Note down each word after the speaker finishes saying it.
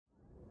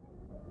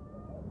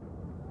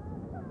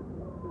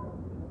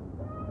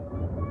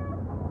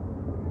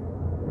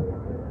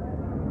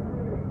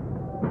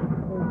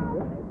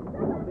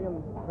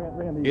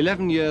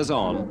11 years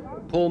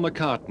on, Paul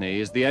McCartney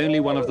is the only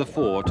one of the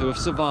four to have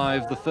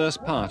survived the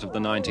first part of the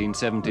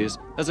 1970s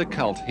as a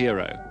cult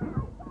hero.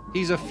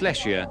 He's a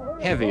fleshier,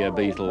 heavier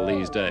Beatle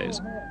these days,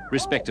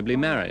 respectably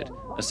married,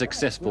 a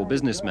successful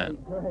businessman.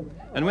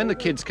 And when the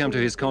kids come to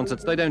his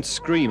concerts, they don't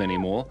scream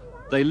anymore,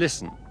 they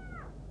listen.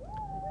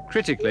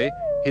 Critically,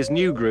 his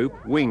new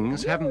group,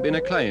 Wings, haven't been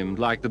acclaimed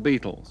like the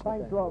Beatles.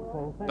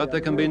 But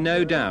there can be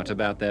no doubt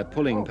about their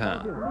pulling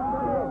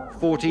power.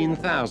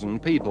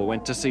 14,000 people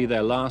went to see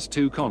their last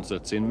two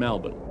concerts in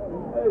Melbourne.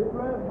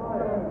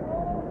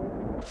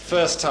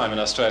 First time in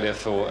Australia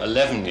for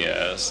 11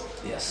 years.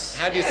 Yes.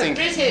 How do you think?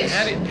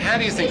 How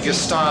do you think your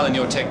style and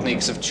your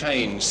techniques have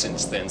changed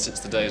since then, since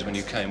the days when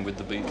you came with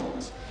the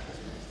Beatles?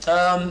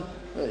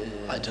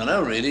 I don't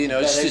know really. You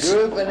know, it's just,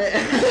 group, innit?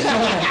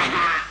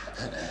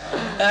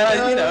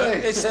 you know,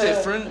 it's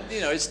different.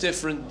 You know, it's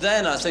different.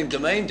 Then I think the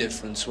main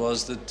difference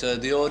was that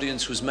the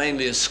audience was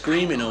mainly a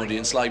screaming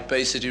audience, like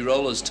Bay City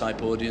Rollers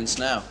type audience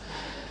now.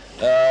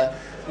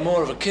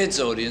 More of a kids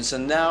audience,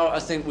 and now I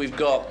think we've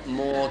got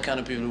more kind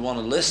of people who want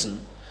to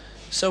listen.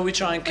 So we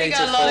try and cater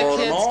for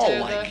them all,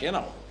 like, you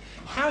know.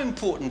 How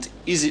important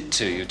is it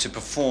to you to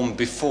perform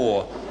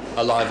before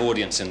a live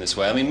audience in this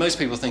way? I mean, most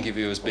people think of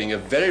you as being a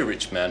very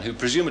rich man who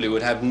presumably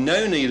would have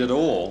no need at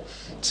all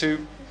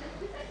to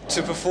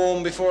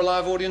perform before a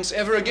live audience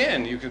ever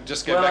again. You could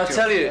just go back to...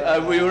 Well, I'll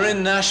tell you, we were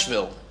in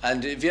Nashville,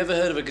 and have you ever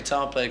heard of a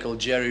guitar player called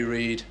Jerry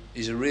Reed?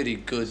 He's a really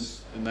good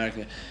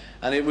American.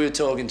 And we were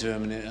talking to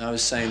him, and I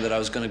was saying that I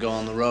was going to go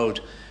on the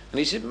road. And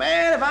he said,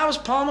 man, if I was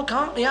Paul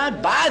McCartney,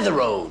 I'd buy the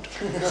road.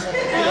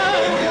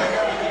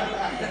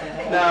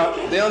 Now,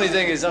 the only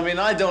thing is, I mean,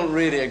 I don't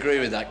really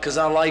agree with that, because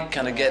I like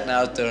kind of getting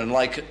out there and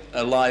like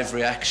a live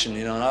reaction,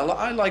 you know, and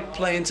I like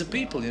playing to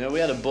people, you know. We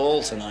had a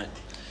ball tonight.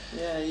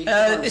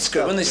 Yeah, it's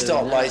good when they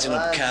start lighting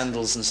up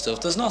candles and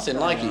stuff. There's nothing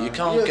like it. You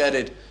can't get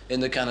it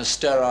in the kind of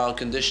sterile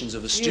conditions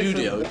of a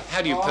studio.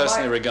 How do you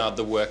personally regard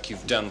the work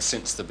you've done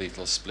since the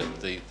Beatles split,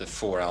 the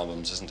four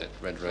albums, isn't it?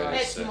 Red Rose.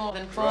 It's more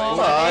than four.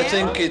 Well, I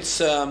think it's,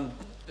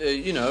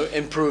 you know,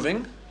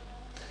 improving.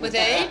 With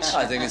age?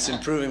 I think it's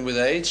improving with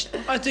age.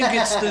 I think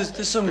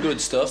there's some good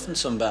stuff and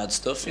some bad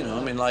stuff, you know.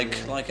 I mean,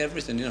 like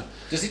everything, you know.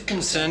 Does it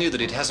concern you that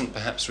it hasn't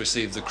perhaps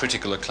received the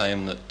critical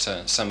acclaim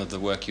that some of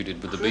the work you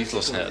did with the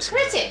Beatles has?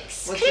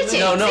 Critics?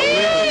 No, not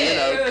really, you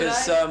know,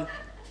 because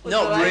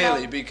not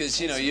really,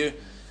 because, you know,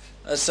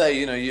 I say,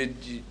 you know,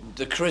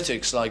 the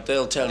critics, like,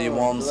 they'll tell you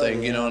one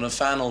thing, you know, and a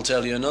fan will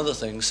tell you another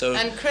thing. So.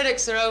 And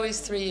critics are always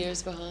 3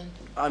 years behind.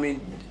 I mean,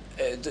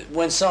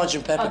 when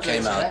Sgt. Pepper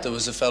came out, there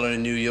was a fella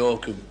in New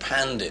York who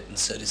panned it and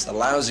said it's the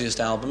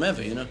lousiest album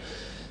ever, you know.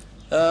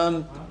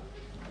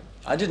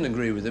 I didn't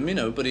agree with him, you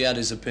know, but he had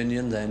his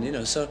opinion then, you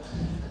know. So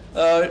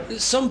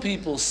some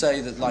people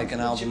say that, like, an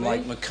album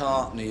like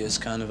McCartney is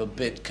kind of a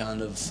bit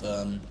kind of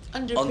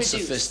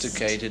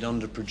unsophisticated,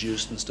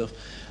 underproduced and stuff.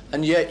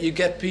 And yet you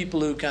get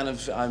people who kind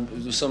of... there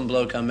was some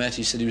bloke I met,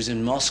 he said he was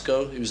in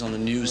Moscow, he was on the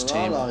news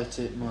team. I liked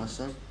it, my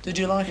son. Did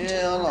you like it?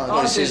 Yeah, I liked it.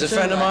 Oh, he's a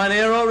friend of mine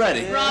here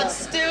already. Yeah. Rod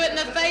Stewart in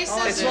the face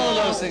as It's one of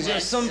those things, you know,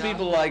 some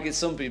people like it,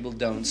 some people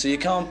don't. So you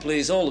can't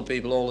please all the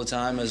people all the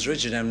time, as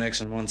Richard M.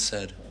 Nixon once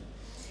said.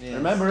 Yeah.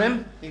 Remember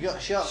him? He got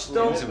shot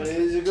for it, but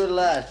he was a good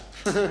lad.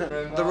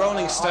 The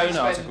Rolling Stone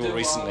article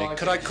recently,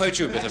 could I quote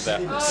you a bit of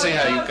that? See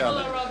how you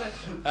come.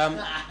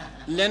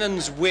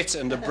 Lennon's wit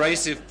and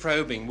abrasive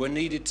probing were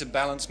needed to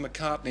balance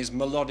McCartney's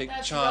melodic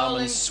charm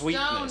and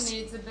sweetness.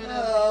 Needs a bit of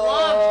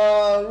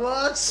Oh,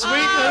 what?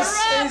 Sweetness.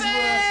 He's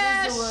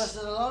the worst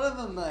of a lot of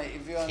them, mate,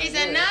 if you're honest. He's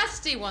a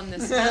nasty one,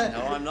 this man.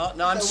 No, I'm not.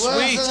 No, I'm The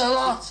sweet. worst of a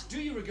lot.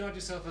 Do you regard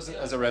yourself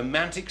as a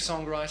romantic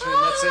songwriter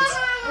in that sense?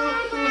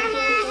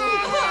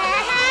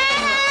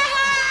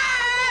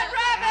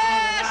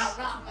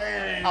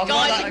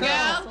 Guide the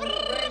girl.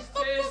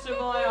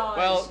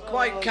 Well,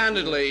 quite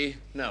candidly,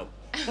 no.